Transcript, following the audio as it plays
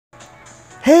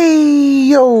Hey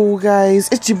yo guys,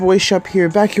 it's your boy Shuppet here,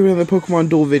 back here with another Pokemon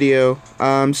Duel video.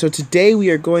 So today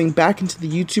we are going back into the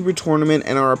YouTuber tournament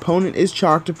and our opponent is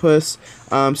Choctopus.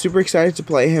 Super excited to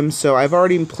play him, so I've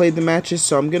already played the matches,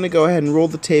 so I'm gonna go ahead and roll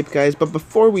the tape, guys. But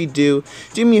before we do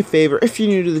me a favor, if you're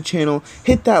new to the channel,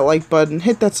 hit that like button,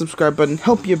 hit that subscribe button,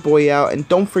 help your boy out, and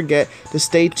don't forget to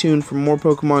stay tuned for more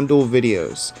Pokemon Duel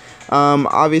videos.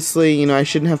 Obviously, you know, I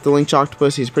shouldn't have to link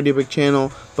Choctopus, he's a pretty big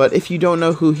channel, but if you don't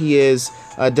know who he is,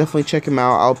 definitely check him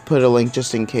out. I'll put a link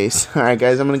just in case. Alright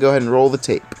guys, I'm going to go ahead and roll the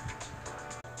tape.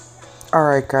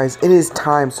 Alright guys, it is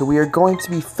time. So we are going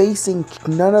to be facing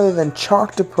none other than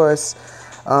Choctopus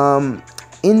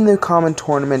in the common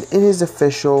tournament. It is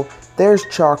official. There's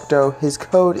Chocto. His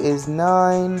code is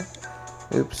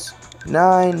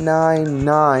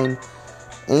 999.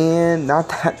 And not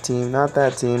that team,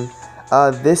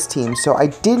 this team. So I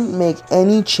didn't make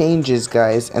any changes,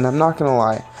 guys, and I'm not going to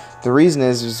lie. The reason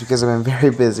is because I've been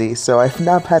very busy, so I've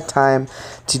not had time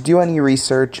to do any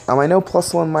research. I know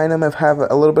Plusle and Minum have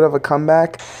a little bit of a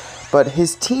comeback, but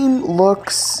his team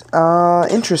looks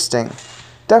interesting.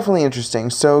 Definitely interesting.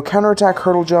 So, counterattack,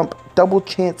 hurdle jump, double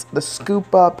chance, the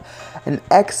scoop up, and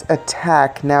X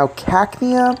attack. Now,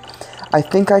 Cacnea, I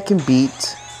think I can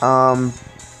beat. The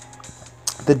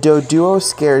Doduo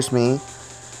scares me.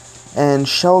 And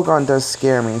Shelgon does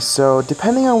scare me, so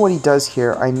depending on what he does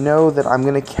here, I know that I'm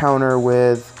going to counter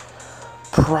with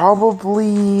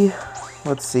probably,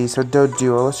 let's see, so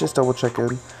Doduo, let's just double check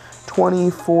it, 20,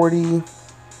 40,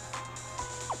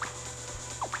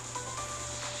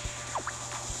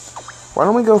 why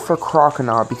don't we go for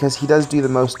Croconaw, because he does do the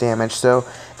most damage, so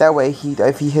that way,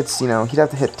 if he hits, you know, he'd have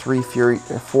to hit 4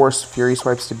 Fury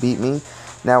Swipes to beat me.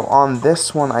 Now on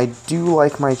this one, I do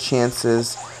like my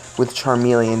chances with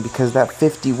Charmeleon, because that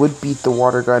 50 would beat the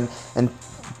Water Gun and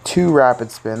 2 Rapid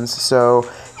Spins, so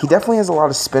he definitely has a lot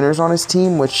of spinners on his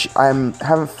team, which I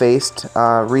haven't faced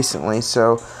recently,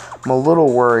 so I'm a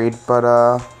little worried, but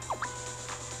I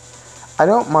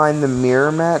don't mind the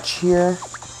mirror match here.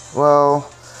 Well,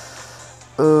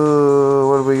 what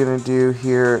are we gonna do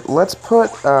here? Let's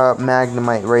put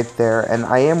Magnemite right there, and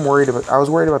I was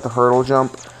worried about the hurdle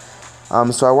jump.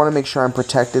 So I want to make sure I'm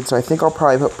protected, so I think I'll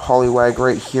probably put Poliwag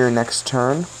right here next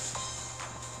turn.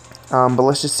 But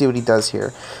let's just see what he does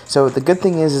here. So the good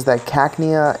thing is that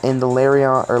Cacnea and the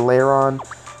Lairon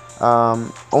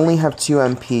only have 2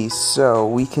 MP, so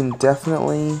we can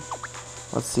definitely,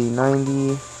 let's see,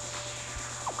 90.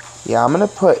 Yeah, I'm going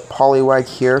to put Poliwag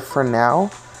here for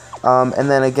now. And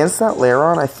then against that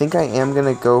Lairon, I think I am going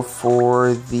to go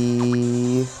for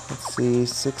the, let's see,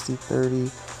 60, 30...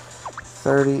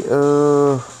 30,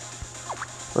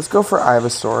 let's go for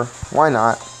Ivysaur. Why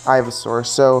not? Ivysaur.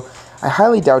 So, I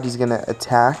highly doubt he's going to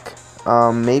attack.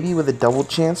 Maybe with a double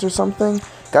chance or something.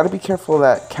 Gotta be careful of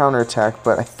that counterattack,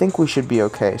 but I think we should be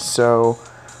okay. So,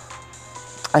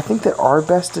 I think that our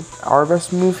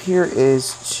best move here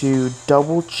is to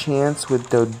double chance with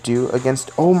Doduo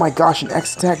against, oh my gosh, an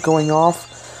X attack going off.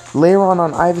 Lairon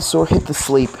on Ivysaur, hit the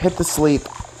sleep.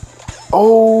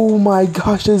 Oh my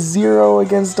gosh, a 0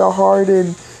 against a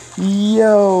Harden.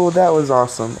 Yo, that was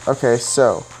awesome. Okay,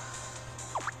 so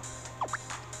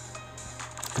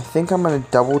I think I'm going to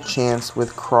double chance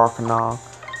with Croconaw,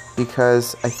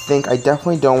 because I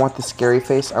definitely don't want the scary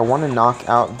face. I want to knock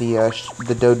out the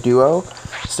Doduo.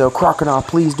 So Croconaw,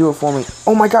 please do it for me.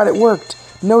 Oh my god, it worked.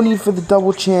 No need for the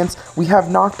double chance. We have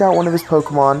knocked out one of his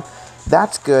Pokemon.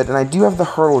 That's good, and I do have the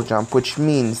hurdle jump, which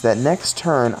means that next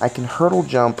turn I can hurdle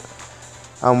jump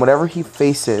whatever he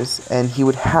faces, and he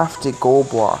would have to goal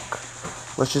block.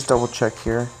 Let's just double check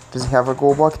here. Does he have a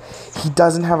goal block? He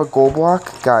doesn't have a goal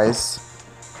block, guys.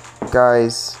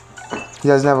 He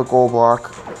doesn't have a goal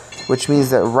block, which means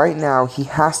that right now he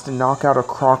has to knock out a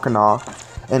Croconaw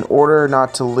in order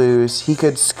not to lose. He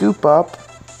could scoop up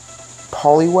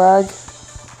Poliwag,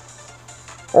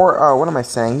 or what am I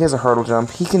saying? He has a hurdle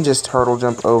jump. He can just hurdle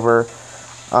jump over.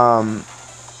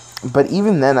 But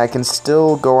even then, I can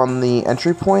still go on the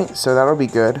entry point, so that'll be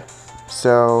good.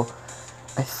 So,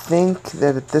 I think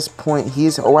that at this point,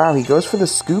 oh wow, he goes for the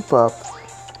scoop up.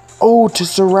 Oh, to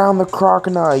surround the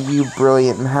Croconaw, you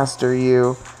brilliant master,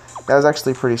 you. That was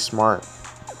actually pretty smart.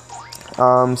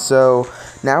 So,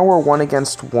 now we're 1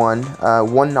 against 1,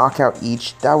 1 knockout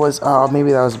each. That was,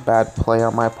 maybe that was a bad play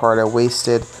on my part. I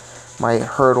wasted my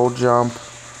hurdle jump.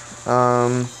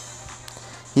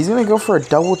 He's going to go for a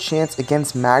double chance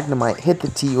against Magnemite. Hit the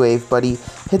T-Wave, buddy.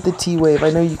 Hit the T-Wave. I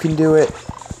know you can do it.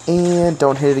 And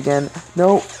don't hit it again.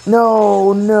 No.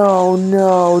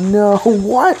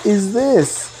 What is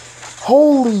this?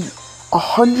 Holy,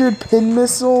 100 pin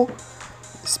missile?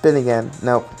 Spin again.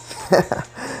 Nope.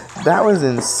 That was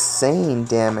insane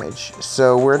damage.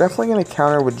 So we're definitely going to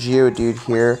counter with Geodude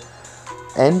here.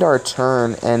 End our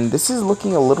turn. And this is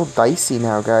looking a little dicey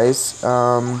now, guys.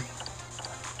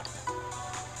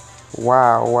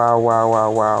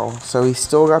 Wow. So he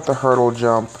still got the hurdle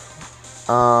jump.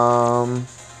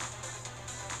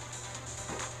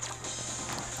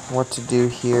 What to do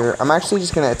here? I'm actually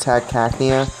just going to attack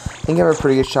Cacnea. I think I have a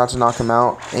pretty good shot to knock him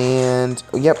out. And,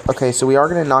 yep, okay, so we are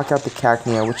going to knock out the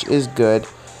Cacnea, which is good.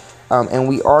 And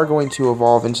we are going to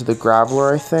evolve into the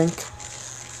Graveler, I think.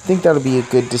 I think that'll be a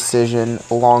good decision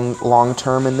long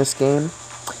term in this game.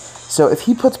 So if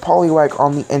he puts Poliwag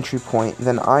on the entry point,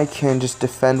 then I can just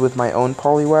defend with my own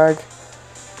Poliwag.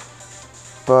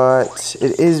 But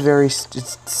it is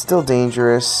it's still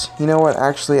dangerous. You know what,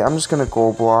 actually, I'm just going to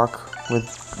Gold Block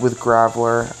with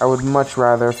Graveler.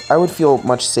 I would feel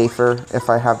much safer if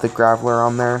I have the Graveler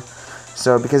on there.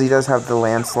 So, because he does have the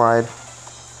Landslide.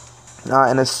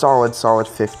 And a solid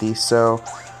 50. So,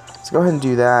 let's go ahead and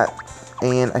do that.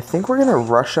 And I think we're going to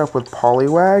rush up with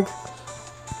Poliwag.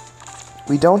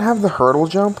 We don't have the hurdle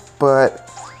jump, but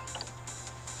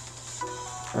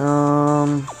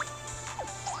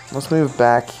let's move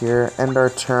back here, end our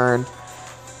turn.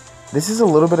 This is a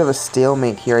little bit of a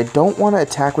stalemate here. I don't want to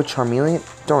attack with Charmeleon.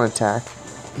 Don't attack.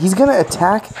 He's going to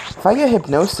attack. If I get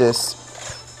Hypnosis...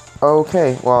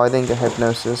 Okay, well, I didn't get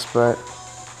Hypnosis, but...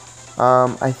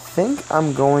 I think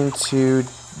I'm going to...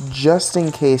 Just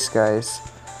in case, guys.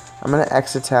 I'm going to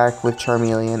X-Attack with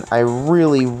Charmeleon. I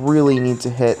really need to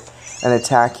hit an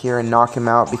attack here and knock him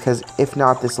out, because if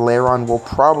not, this Lairon will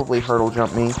probably hurdle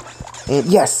jump me. And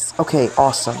yes! Okay,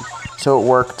 awesome. So it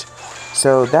worked.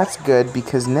 So that's good,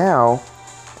 because now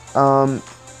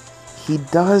he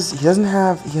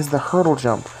has the hurdle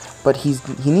jump, but he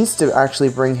needs to actually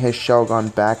bring his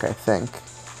Shelgon back, I think.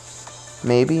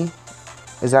 Maybe?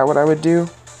 Is that what I would do?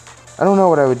 I don't know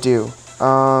what I would do.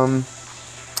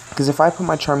 Because if I put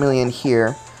my Charmeleon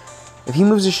here, if he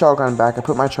moves his Shelgon back, I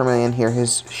put my Charmeleon here,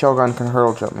 his Shelgon can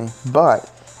hurdle jump me. But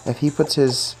if he puts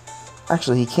his...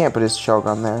 Actually, he can't put his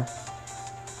Shelgon there.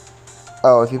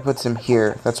 Oh, if he puts him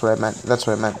here, that's what I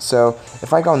meant. So,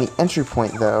 if I go on the entry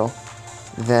point, though,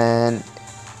 then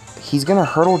he's going to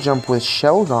hurdle jump with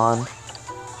Shelgon.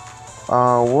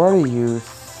 What are you...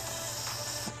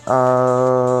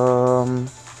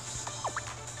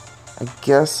 I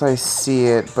guess I see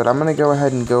it, but I'm going to go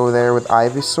ahead and go there with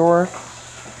Ivysaur.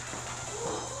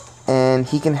 And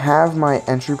he can have my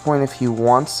entry point if he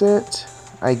wants it,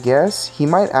 I guess. He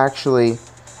might actually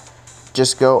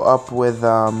just go up with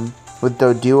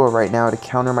Doduo right now to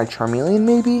counter my Charmeleon,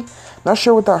 maybe? Not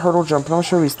sure what that hurdle jump, I'm not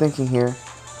sure what he's thinking here.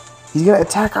 He's going to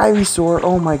attack Ivysaur,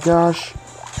 oh my gosh.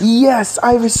 Yes,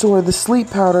 Ivysaur, the Sleep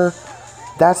Powder.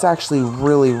 That's actually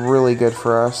really good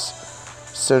for us.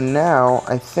 So now,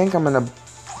 I think I'm going to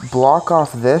block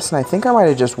off this, and I think I might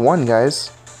have just won,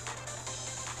 guys.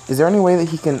 Is there any way that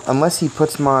he can, unless he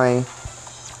puts my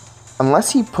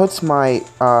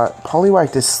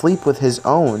Poliwag to sleep with his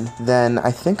own, then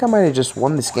I think I might have just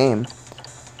won this game.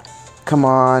 Come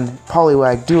on,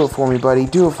 Poliwag, do it for me, buddy,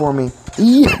 do it for me.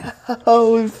 Yeah,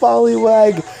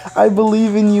 Poliwag, I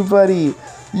believe in you, buddy.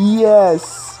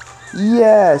 Yes,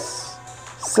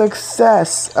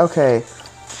 success. Okay,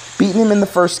 beating him in the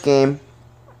first game.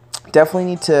 Definitely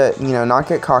need to, not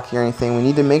get cocky or anything. We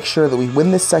need to make sure that we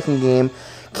win this second game.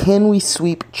 Can we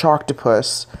sweep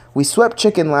Choctopus? We swept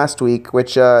Chicken last week,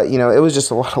 which, it was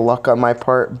just a lot of luck on my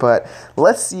part, but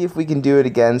let's see if we can do it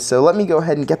again. So let me go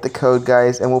ahead and get the code,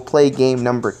 guys, and we'll play game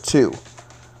number 2.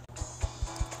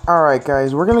 Alright,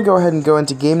 guys, we're going to go ahead and go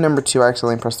into game number 2.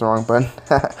 Actually, I pressed the wrong button.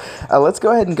 Let's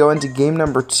go ahead and go into game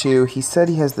number 2. He said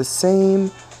he has the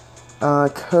same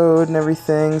code and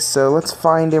everything, so let's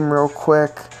find him real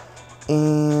quick.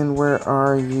 And where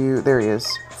are you? There he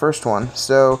is. First one.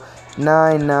 So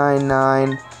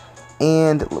 999,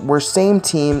 and we're same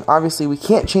team. Obviously, we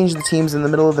can't change the teams in the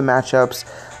middle of the matchups,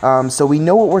 so we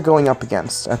know what we're going up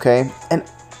against, okay? And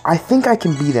I think I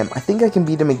can beat him. I think I can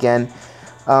beat him again.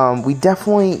 We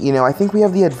definitely, I think we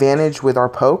have the advantage with our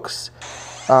pokes.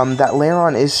 That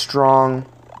Lairon is strong,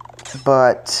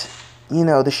 but, the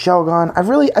Shelgon,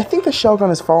 I think the Shelgon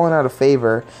has fallen out of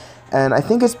favor, and I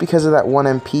think it's because of that 1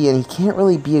 MP, and he can't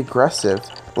really be aggressive.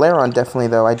 Lairon, definitely,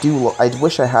 though. I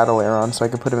wish I had a Lairon so I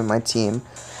could put him in my team.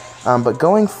 But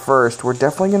going first, we're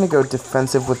definitely going to go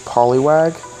defensive with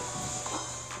Poliwag.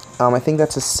 I think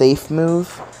that's a safe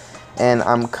move, and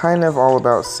I'm kind of all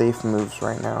about safe moves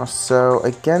right now. So,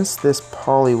 against this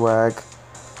Poliwag,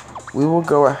 we will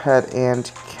go ahead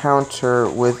and counter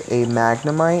with a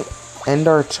Magnemite, end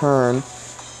our turn,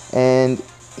 and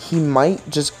he might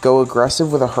just go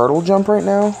aggressive with a hurdle jump right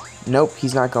now. Nope,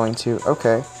 he's not going to.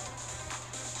 Okay.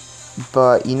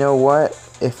 But you know what?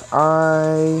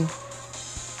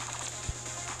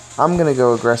 I'm going to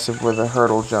go aggressive with a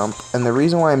hurdle jump. And the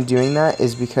reason why I'm doing that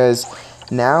is because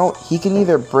now he can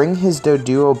either bring his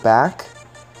Duel back,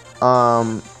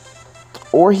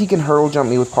 or he can hurdle jump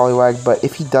me with Poliwag. But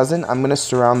if he doesn't, I'm going to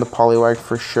surround the Poliwag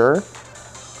for sure.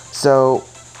 So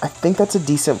I think that's a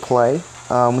decent play.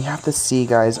 We have to see,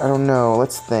 guys. I don't know.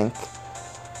 Let's think.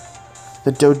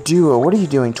 The Duel, what are you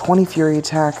doing? 20 Fury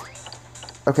attack?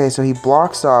 Okay, so he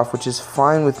blocks off, which is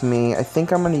fine with me. I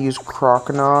think I'm going to use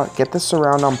Croconaw, get the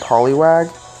surround on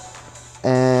Poliwag,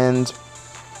 and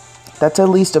that's at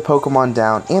least a Pokemon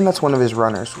down, and that's one of his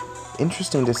runners.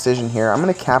 Interesting decision here. I'm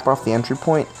going to cap off the entry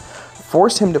point,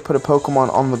 force him to put a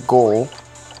Pokemon on the goal,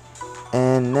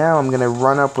 and now I'm going to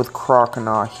run up with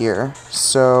Croconaw here.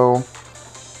 So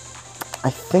I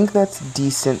think that's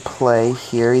decent play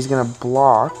here. He's going to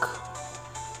block.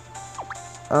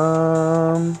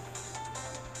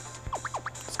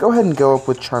 Let's go ahead and go up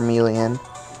with Charmeleon.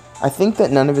 I think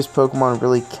that none of his Pokemon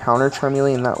really counter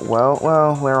Charmeleon that well.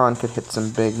 Well, Lairon could hit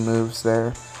some big moves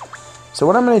there. So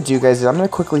what I'm going to do, guys, is I'm going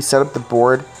to quickly set up the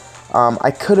board.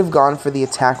 I could have gone for the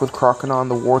attack with Croconaw on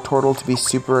the Wartortle to be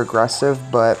super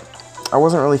aggressive, but I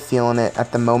wasn't really feeling it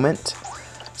at the moment.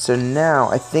 So now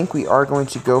I think we are going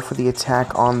to go for the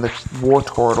attack on the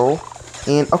Wartortle.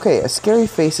 And, okay, a Scary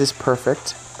Face is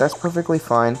perfect. That's perfectly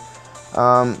fine.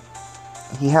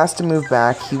 He has to move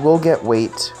back. He will get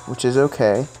weight, which is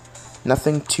okay.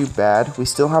 Nothing too bad. We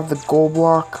still have the goal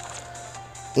block.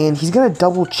 And he's going to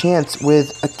double chance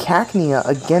with a Cacnea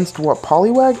against what?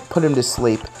 Poliwag? Put him to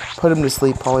sleep. Put him to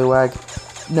sleep, Poliwag.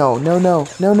 No, no, no.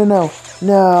 No, no, no.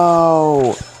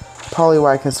 No!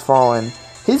 Poliwag has fallen.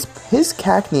 His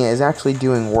Cacnea is actually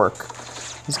doing work.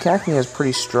 His Cacnea is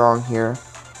pretty strong here.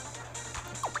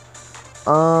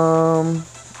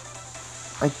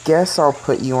 I guess I'll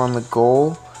put you on the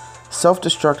goal.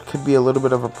 Self-destruct could be a little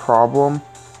bit of a problem,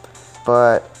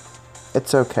 but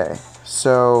it's okay.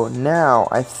 So now,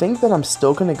 I think that I'm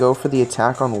still going to go for the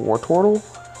attack on Wartortle.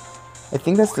 I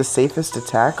think that's the safest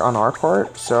attack on our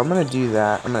part, so I'm going to do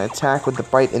that. I'm going to attack with the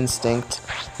Bite Instinct.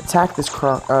 Attack this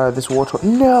Wartortle.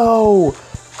 No!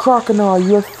 Croconaw,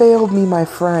 you have failed me, my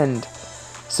friend.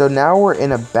 So now we're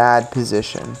in a bad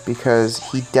position, because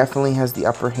he definitely has the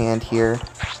upper hand here.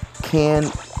 Can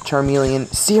Charmeleon...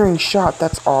 Searing Shot,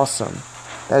 that's awesome.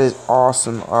 That is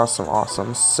awesome, awesome,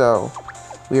 awesome. So,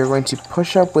 we are going to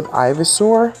push up with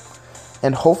Ivysaur,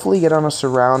 and hopefully get on a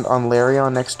surround on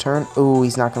Lairon next turn. Ooh,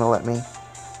 he's not going to let me.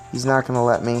 He's not going to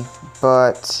let me.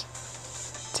 But,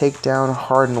 take down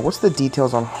Harden. What's the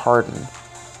details on Harden?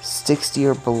 60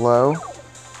 or below?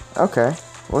 Okay,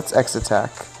 let's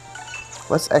X-Attack.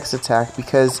 Let's X-Attack,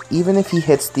 because even if he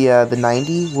hits the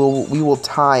 90, we will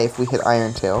tie if we hit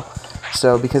Iron Tail.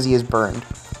 So, because he is burned.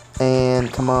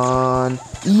 And, come on.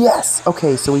 Yes!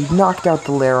 Okay, so we knocked out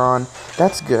the Lairon.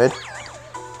 That's good.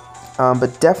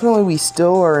 But definitely we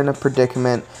still are in a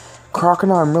predicament.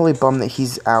 Croconaw, I'm really bummed that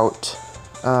he's out.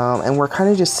 And we're kind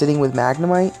of just sitting with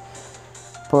Magnemite.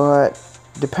 But,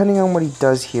 depending on what he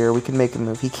does here, we can make a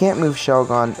move. He can't move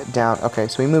Shelgon down. Okay,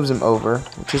 so he moves him over,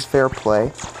 which is fair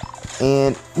play.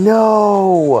 And,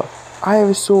 no!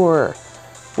 Ivysaur!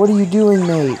 What are you doing,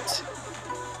 mate?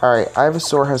 Alright,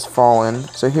 Ivysaur has fallen,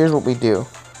 so here's what we do.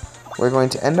 We're going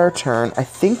to end our turn. I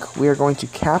think we are going to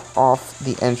cap off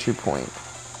the entry point.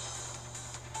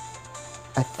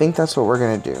 I think that's what we're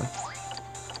going to do.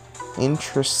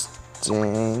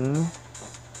 Interesting.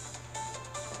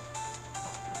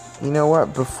 You know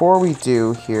what? Before we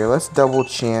do here, let's double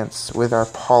chance with our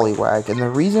Poliwag. And the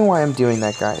reason why I'm doing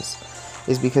that, guys,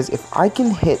 is because if I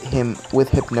can hit him with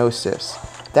Hypnosis,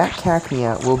 that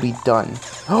Cacnea will be done.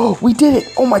 Oh, we did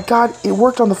it! Oh my god, it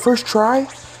worked on the first try?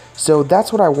 So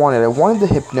that's what I wanted. I wanted the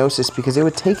Hypnosis because it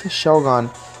would take his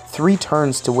Shelgon 3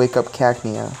 turns to wake up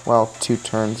Cacnea. Well, 2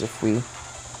 turns if we...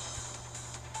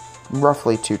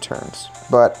 Roughly 2 turns.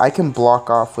 But I can block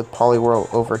off with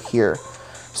Poliwhirl over here.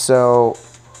 So...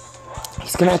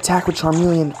 He's going to attack with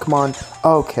Charmeleon. Come on.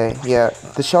 Okay, yeah.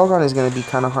 The Shelgon is going to be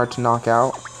kind of hard to knock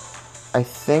out. I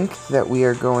think that we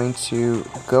are going to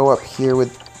go up here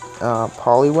with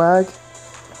Poliwag.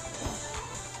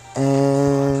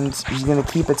 And he's going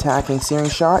to keep attacking. Searing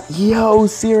Shot. Yo,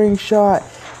 Searing Shot.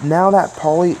 Now that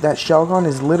Shelgon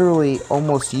is literally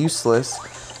almost useless.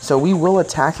 So we will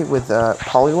attack it with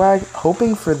Poliwag,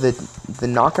 hoping for the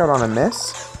knockout on a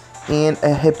miss. And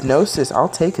a Hypnosis. I'll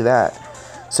take that.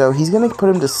 So he's going to put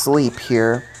him to sleep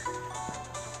here.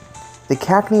 The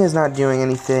Cacnea is not doing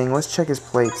anything. Let's check his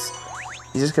plates.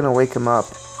 He's just going to wake him up.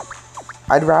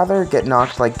 I'd rather get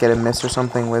knocked, like get a miss or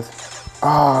something with...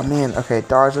 Oh, man. Okay,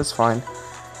 dodge, that's fine.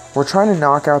 We're trying to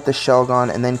knock out the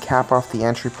Shelgon and then cap off the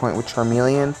entry point with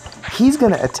Charmeleon. He's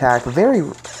going to attack and,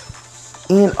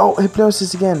 oh,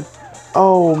 Hypnosis again.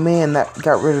 Oh, man, that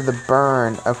got rid of the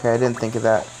burn. Okay, I didn't think of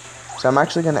that. So I'm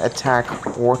actually going to attack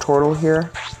Wartortle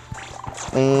here.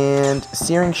 And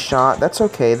Searing Shot, that's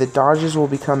okay. The dodges will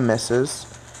become misses.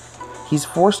 He's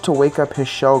forced to wake up his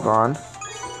Shelgon,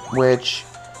 which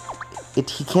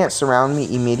he can't surround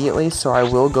me immediately, so I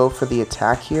will go for the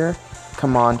attack here.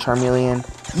 Come on, Charmeleon.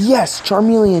 Yes,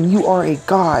 Charmeleon, you are a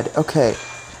god. Okay.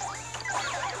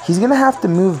 He's going to have to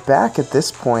move back at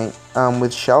this point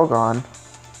with Shelgon.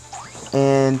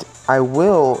 And I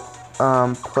will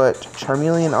put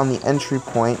Charmeleon on the entry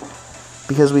point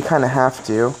because we kind of have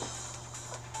to.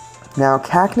 Now,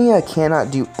 Cacnea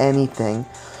cannot do anything.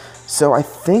 So I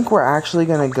think we're actually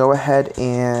going to go ahead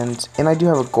and I do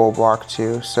have a gold block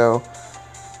too. So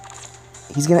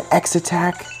he's going to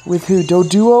X-attack with who?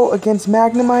 Doduo against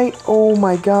Magnemite? Oh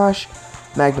my gosh.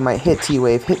 Magnemite, hit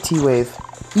T-Wave, hit T-Wave.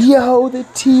 Yo, the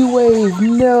T-Wave,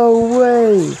 no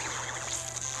way.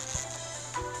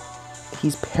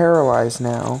 He's paralyzed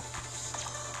now.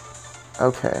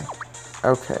 Okay,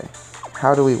 okay.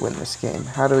 How do we win this game?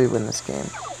 How do we win this game?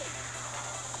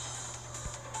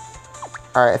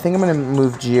 Alright, I think I'm going to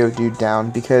move Geodude down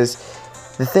because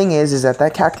the thing is that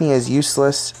Cacnea is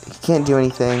useless. He can't do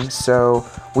anything, so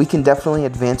we can definitely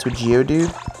advance with Geodude.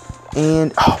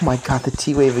 And, oh my god, the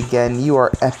T-Wave again. You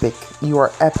are epic. You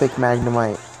are epic,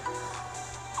 Magnemite.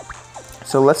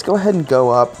 So let's go ahead and go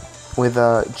up with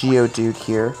Geodude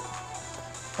here.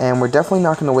 And we're definitely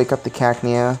not going to wake up the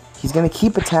Cacnea. He's going to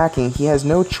keep attacking. He has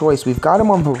no choice. We've got him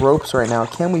on the ropes right now.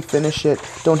 Can we finish it?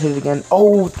 Don't hit it again.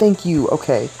 Oh, thank you.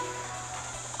 Okay.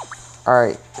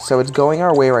 Alright, so it's going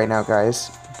our way right now,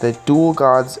 guys. The dual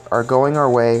gods are going our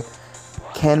way.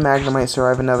 Can Magnemite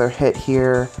survive another hit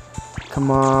here?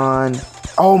 Come on.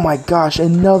 Oh my gosh,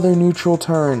 another neutral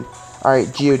turn. Alright,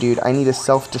 Geodude, I need a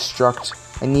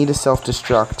self-destruct. I need a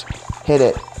self-destruct. Hit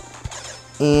it.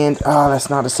 And, oh,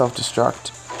 that's not a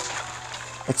self-destruct.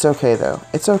 It's okay, though.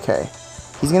 It's okay.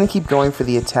 He's going to keep going for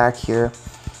the attack here,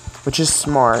 which is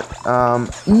smart.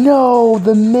 No,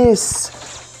 the miss.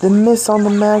 The miss on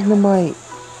the Magnemite,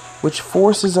 which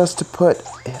forces us to put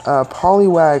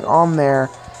Poliwag on there,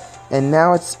 and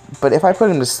now it's, but if I put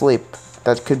him to sleep,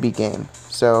 that could be game.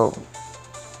 So,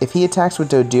 if he attacks with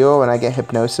Doduo and I get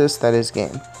Hypnosis, that is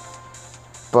game.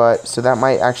 But, so that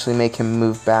might actually make him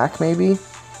move back, maybe?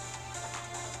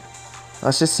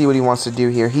 Let's just see what he wants to do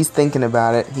here. He's thinking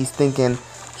about it. He's thinking,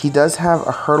 he does have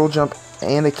a Hurdle Jump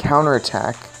and a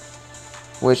counterattack,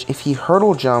 which if he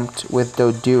Hurdle Jumped with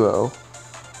Doduo,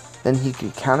 then he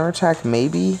could counterattack,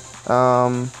 maybe.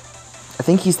 I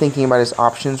think he's thinking about his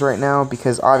options right now,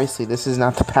 because obviously this is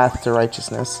not the path to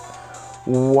righteousness.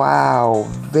 Wow,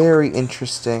 very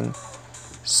interesting.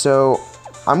 So,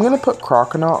 I'm going to put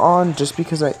Croconaw on, just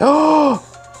because I... Oh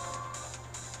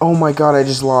my god, I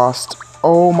just lost.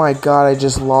 Oh my god, I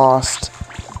just lost.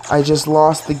 I just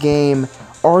lost the game.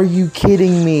 Are you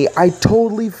kidding me? I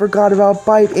totally forgot about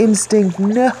Bite Instinct.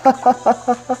 No!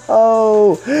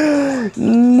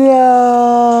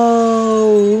 No!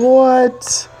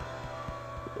 What?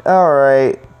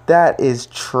 Alright. That is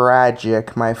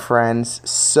tragic, my friends.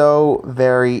 So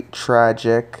very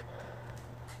tragic.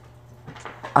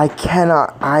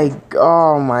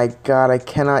 Oh my god, I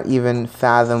cannot even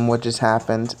fathom what just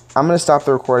happened. I'm going to stop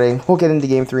the recording. We'll get into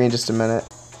Game 3 in just a minute.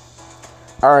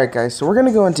 Alright guys, so we're going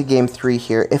to go into Game 3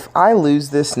 here. If I lose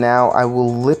this now, I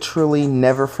will literally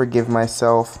never forgive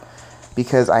myself.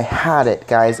 Because I had it,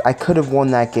 guys. I could have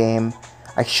won that game.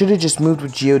 I should have just moved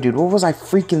with Geodude. What was I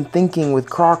freaking thinking with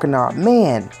Croconaw?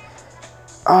 Man.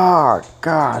 Oh,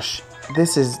 gosh.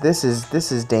 This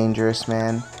is dangerous,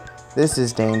 man. This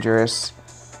is dangerous.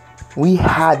 We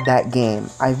had that game.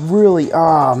 I really,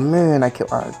 oh man,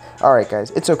 alright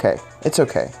guys, it's okay. It's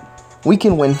okay. We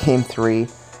can win Game 3.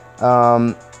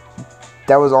 That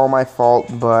was all my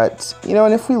fault, but, you know,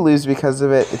 and if we lose because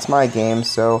of it, it's my game,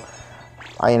 so,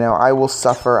 I will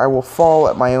suffer. I will fall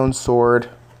at my own sword.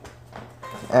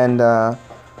 And, the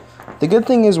good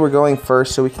thing is we're going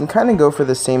first, so we can kind of go for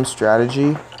the same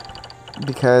strategy,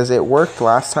 because it worked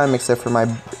last time, except for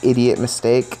my idiot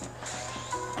mistake.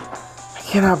 I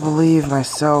cannot believe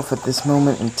myself at this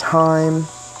moment in time.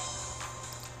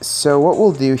 So what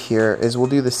we'll do here is we'll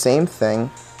do the same thing.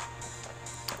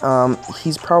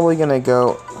 He's probably going to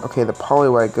go... Okay, the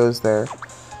Poliwag goes there.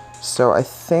 So I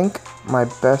think my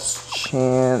best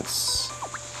chance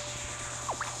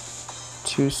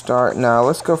to start... No,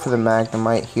 let's go for the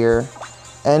Magnemite here.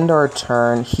 End our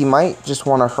turn. He might just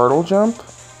want to Hurdle Jump.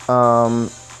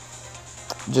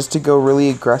 Just to go really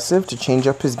aggressive to change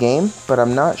up his game. But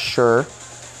I'm not sure.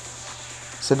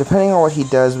 So depending on what he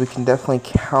does, we can definitely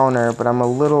counter, but I'm a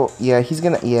little, yeah, he's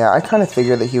gonna, yeah, I kind of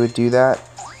figured that he would do that,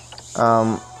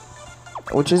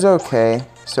 which is okay.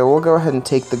 So we'll go ahead and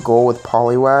take the goal with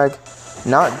Poliwag.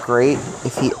 Not great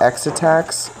if he X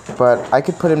attacks, but I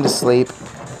could put him to sleep.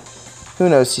 Who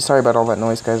knows? Sorry about all that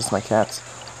noise, guys, it's my cats.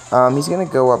 He's gonna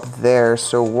go up there,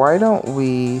 so why don't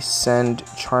we send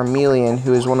Charmeleon,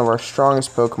 who is one of our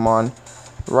strongest Pokemon,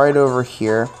 right over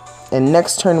here. And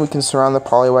next turn we can surround the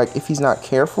Poliwag if he's not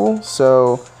careful,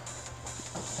 so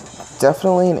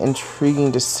definitely an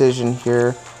intriguing decision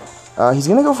here. He's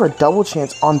going to go for a double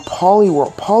chance on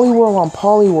Poliwhirl. Poliwhirl on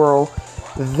Poliwhirl.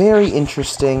 Very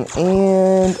interesting.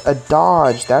 And a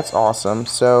dodge. That's awesome.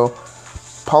 So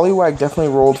Poliwag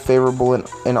definitely rolled favorable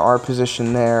in our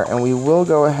position there. And we will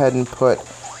go ahead and put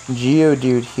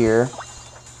Geodude here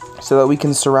so that we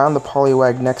can surround the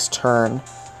Poliwag next turn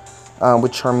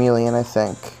with Charmeleon, I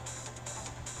think.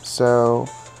 So,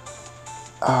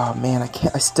 oh man,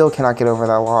 I still cannot get over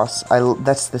that loss.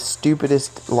 That's the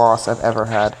stupidest loss I've ever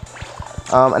had.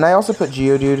 And I also put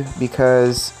Geodude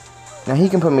because now he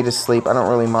can put me to sleep. I don't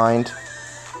really mind.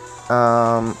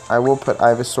 I will put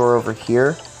Ivysaur over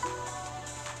here.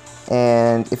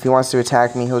 And if he wants to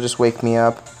attack me, he'll just wake me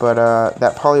up. But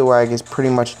that Poliwag is pretty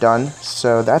much done,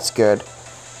 so that's good.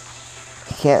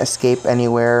 He can't escape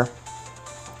anywhere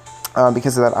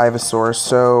because of that Ivysaur.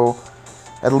 So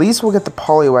at least we'll get the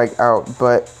Poliwag out,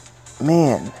 but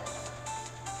man,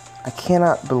 I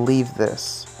cannot believe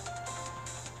this.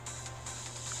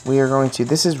 We are going to,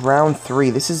 this is round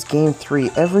 3, this is game 3,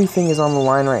 everything is on the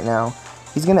line right now.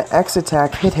 He's going to X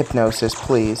attack, hit Hypnosis,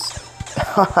 please.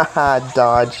 Haha,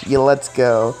 dodge, yeah, let's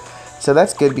go. So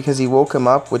that's good because he woke him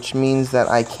up, which means that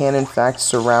I can in fact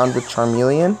surround with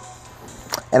Charmeleon.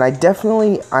 And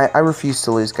I refuse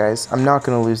to lose, guys. I'm not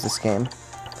going to lose this game.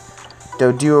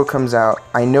 Duel comes out.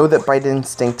 I know that Bite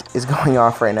Instinct is going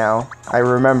off right now. I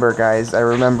remember, guys. I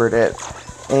remembered it.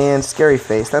 And Scary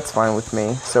Face. That's fine with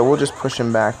me. So we'll just push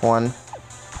him back one.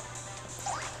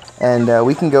 And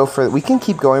we can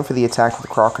keep going for the attack with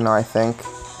Croconaw, I think.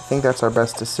 I think that's our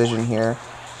best decision here.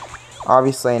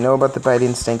 Obviously, I know about the Bite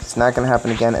Instinct. It's not going to happen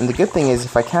again. And the good thing is,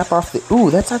 if I cap off the... Ooh,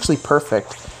 that's actually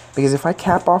perfect. Because if I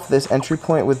cap off this entry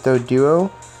point with Duel,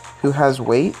 who has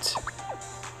weight...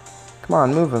 Come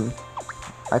on, move him.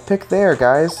 I picked there,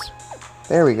 guys.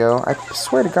 There we go. I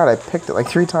swear to God, I picked it like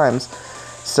 3 times.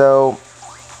 So,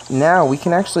 now we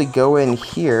can actually go in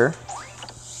here.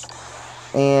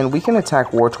 And we can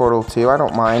attack Wartortle too, I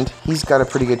don't mind. He's got a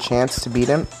pretty good chance to beat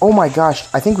him. Oh my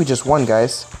gosh, I think we just won,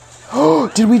 guys.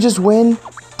 Oh, did we just win?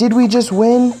 Did we just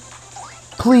win?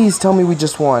 Please tell me we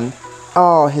just won.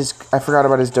 Oh, I forgot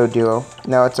about his Duel.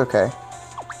 No, it's okay.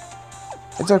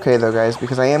 It's okay though, guys,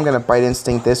 because I am going to Bite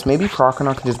Instinct this. Maybe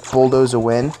Croconaw can just bulldoze a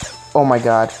win. Oh my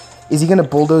god. Is he going to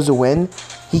bulldoze a win?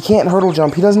 He can't hurdle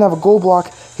jump. He doesn't have a goal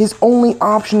block. His only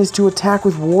option is to attack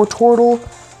with Wartortle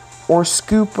or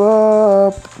scoop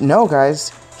up. No,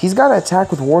 guys. He's got to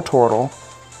attack with Wartortle.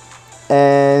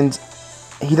 And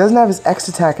he doesn't have his X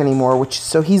attack anymore,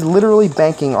 so he's literally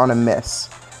banking on a miss.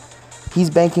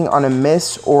 He's banking on a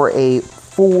miss or a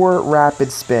 4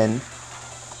 rapid spin.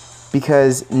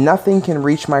 Because nothing can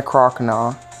reach my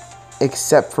Croconaw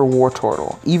except for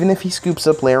Wartortle. Even if he scoops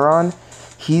up Lairon,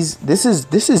 this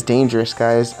is dangerous,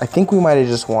 guys. I think we might have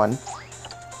just won,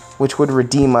 which would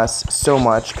redeem us so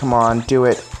much. Come on, do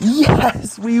it.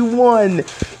 Yes, we won,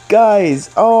 guys.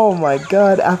 Oh my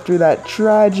god, after that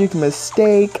tragic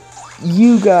mistake,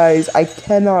 you guys, I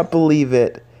cannot believe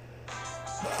it.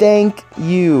 Thank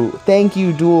you,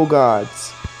 Duel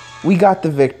Gods. We got the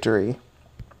victory.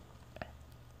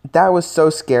 That was so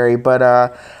scary, but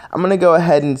I'm going to go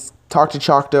ahead and talk to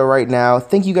Chocto right now.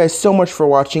 Thank you guys so much for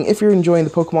watching. If you're enjoying the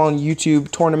Pokemon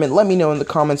YouTube tournament, let me know in the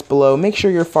comments below. Make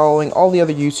sure you're following all the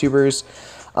other YouTubers.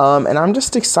 And I'm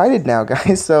just excited now,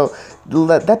 guys. So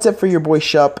that's it for your boy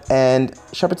Shupp, and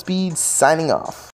Shuppet Speed signing off.